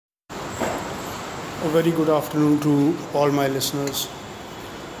A very good afternoon to all my listeners,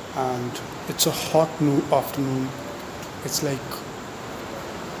 and it's a hot new afternoon. It's like,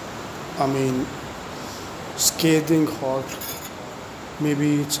 I mean, scathing hot.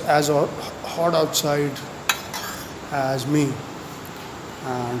 Maybe it's as hot outside as me,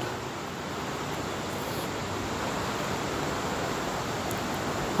 and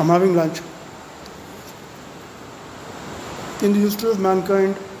I'm having lunch. In the history of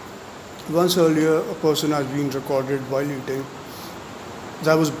mankind, once earlier a person has been recorded while eating.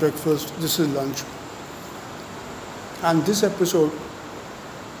 That was breakfast, this is lunch. And this episode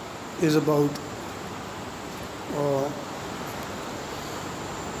is about uh,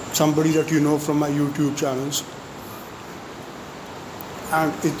 somebody that you know from my YouTube channels,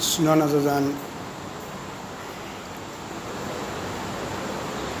 and it's none other than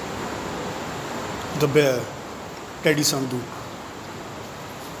the bear, Teddy Sandhu.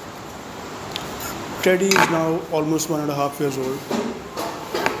 Teddy is now almost 1.5 years old.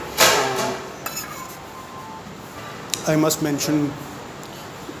 I must mention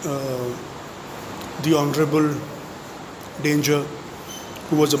uh, the Honorable Danger,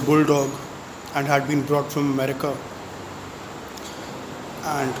 who was a bulldog and had been brought from America.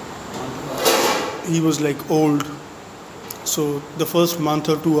 And he was like old. So the first month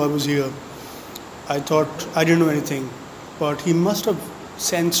or two I was here, I thought I didn't know anything. But he must have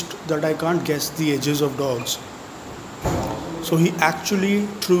sensed that I can't guess the ages of dogs. So he actually,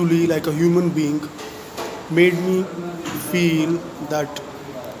 truly, like a human being, made me feel that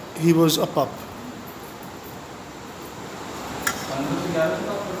he was a pup.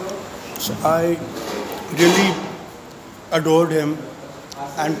 So I really adored him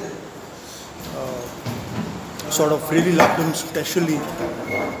and sort of really loved him, especially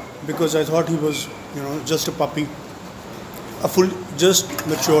because I thought he was, just a puppy, a full, just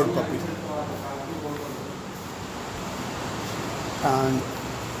matured puppy. And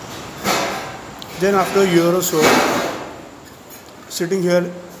then after a year or so, sitting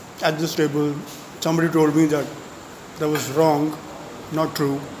here at this table, somebody told me that that was wrong, not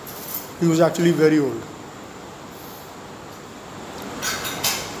true. He was actually very old.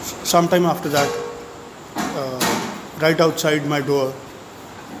 Sometime after that, right outside my door,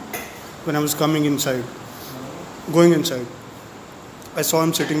 when I was going inside, I saw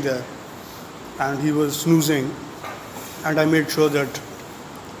him sitting there and he was snoozing, and I made sure that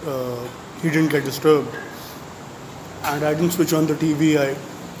he didn't get disturbed. And I didn't switch on the TV. I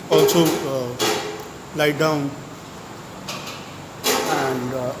also lied down,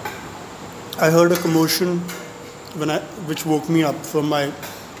 and I heard a commotion which woke me up from my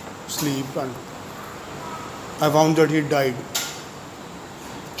sleep, and I found that he died.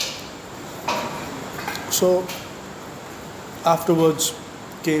 So afterwards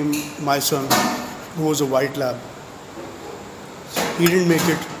came my son, who was a white lab. He didn't make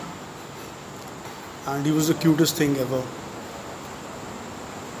it, and he was the cutest thing ever.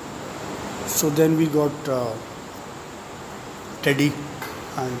 So then we got Teddy,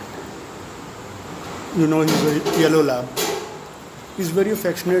 and he's a yellow lab. He's very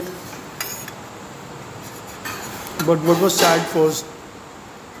affectionate, but what was sad was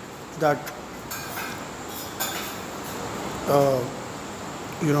that uh,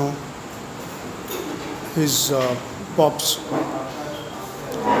 you know his pops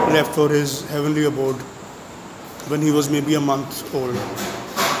left for his heavenly abode when he was maybe a month old.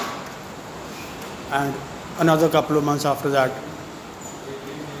 And another couple of months after that,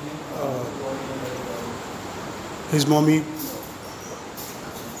 uh, his mommy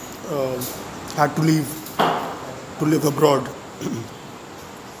uh, had to leave to live abroad.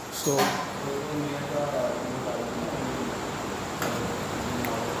 So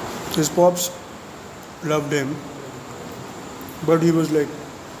his pops loved him, but he was like,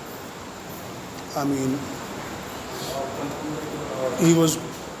 I mean, he was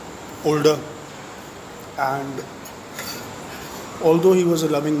older, and although he was a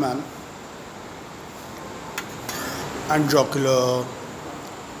loving man and jocular,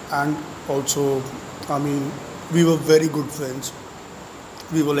 and also, I mean, we were very good friends.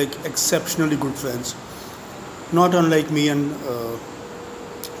 We were like exceptionally good friends, not unlike me and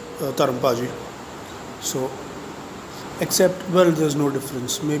Tarampaji. So, except, well, there's no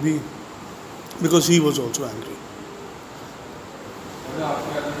difference. Maybe because he was also angry.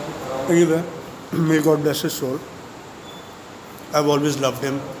 Anyway, may God bless his soul. I've always loved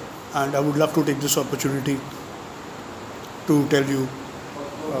him, and I would love to take this opportunity to tell you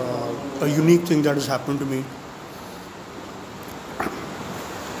a unique thing that has happened to me.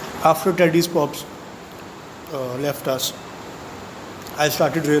 After Teddy's pops left us, I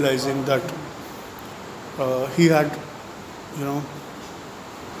started realizing that he had, you know,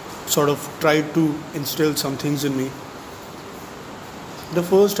 sort of tried to instill some things in me. The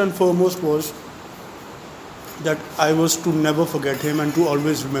first and foremost was that I was to never forget him and to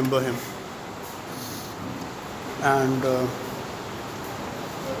always remember him. And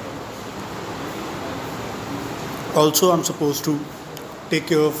also, I'm supposed to take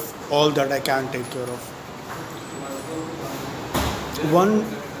care of all that I can take care of. One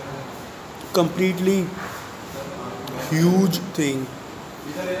completely huge thing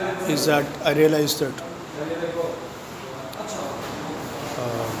is that I realized that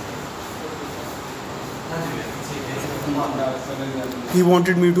he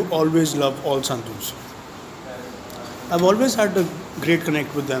wanted me to always love all Sandhus. I've always had a great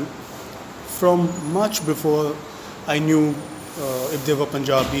connect with them from much before I knew if they were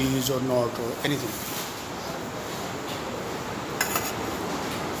Punjabis or not or anything.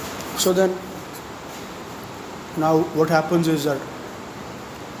 So then, now what happens is that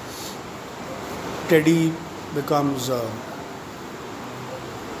Teddy becomes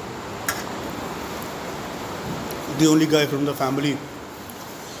the only guy from the family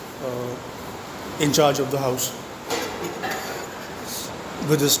in charge of the house,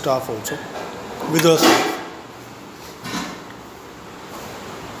 with his staff also, with her staff.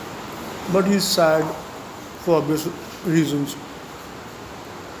 But he's sad for obvious reasons,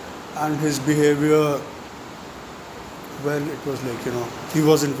 and his behavior, well, it was like, he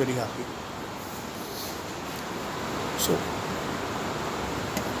wasn't very happy. So,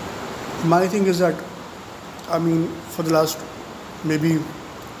 my thing is that, for the last maybe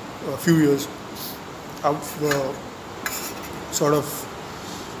a few years, I've sort of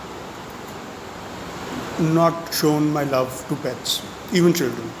not shown my love to pets, even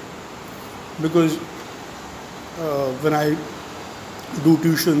children, because when I do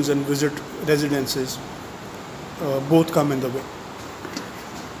tuitions and visit residences, both come in the way.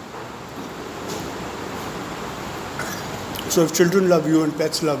 So if children love you and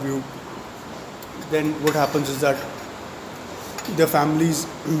pets love you, then what happens is that their families,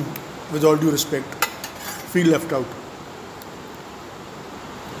 with all due respect, feel left out.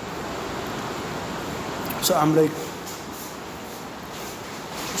 So I'm like,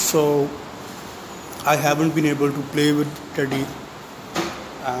 so I haven't been able to play with Teddy,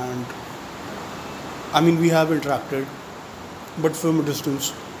 and we have interacted, but from a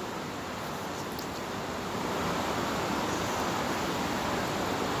distance.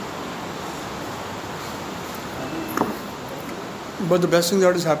 But the best thing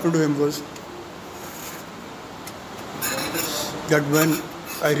that has happened to him was that when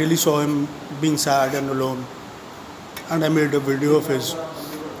I really saw him being sad and alone, and I made a video of his,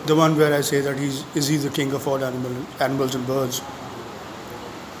 the one where I say that is he the king of all animals and birds.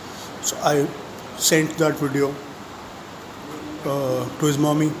 So I sent that video to his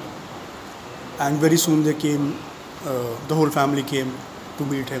mommy, and very soon they came, the whole family came to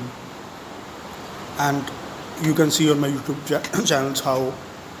meet him, and you can see on my YouTube channels how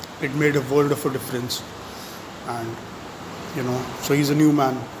it made a world of a difference, and so he's a new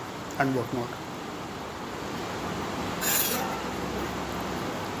man and whatnot.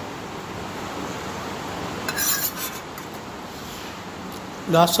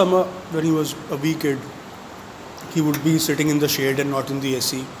 Last summer, when he was a wee kid, he would be sitting in the shade and not in the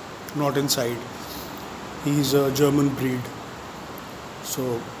AC, not inside. He's a German breed,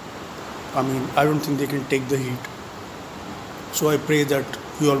 so I don't think they can take the heat. So I pray that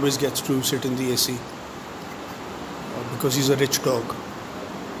he always gets to sit in the AC, because he's a rich dog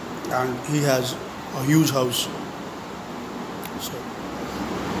and he has a huge house. So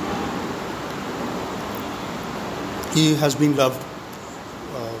he has been loved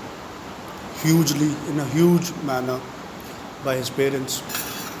hugely, in a huge manner, by his parents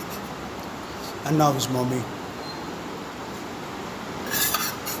and now his mommy.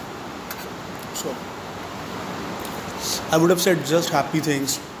 So I would have said just happy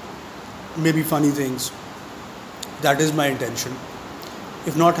things, maybe funny things. That is my intention.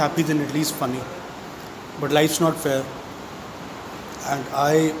 If not happy, then at least funny. But life's not fair, and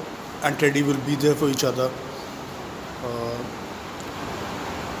I and Teddy will be there for each other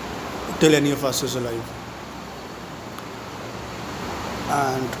till any of us is alive.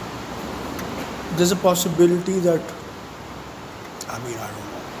 And there's a possibility that, I don't know.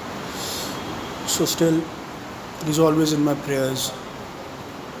 So still, he's always in my prayers,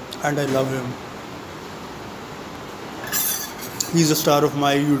 and I love him. He's a star of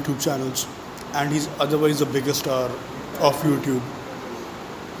my YouTube channels, and he's otherwise the biggest star of YouTube.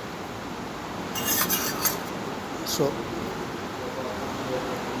 So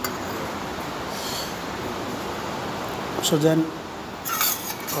So then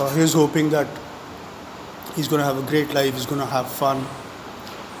he's hoping that he's going to have a great life, he's going to have fun,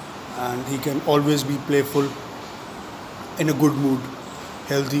 and he can always be playful, in a good mood,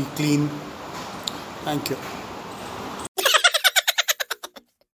 healthy, clean. Thank you.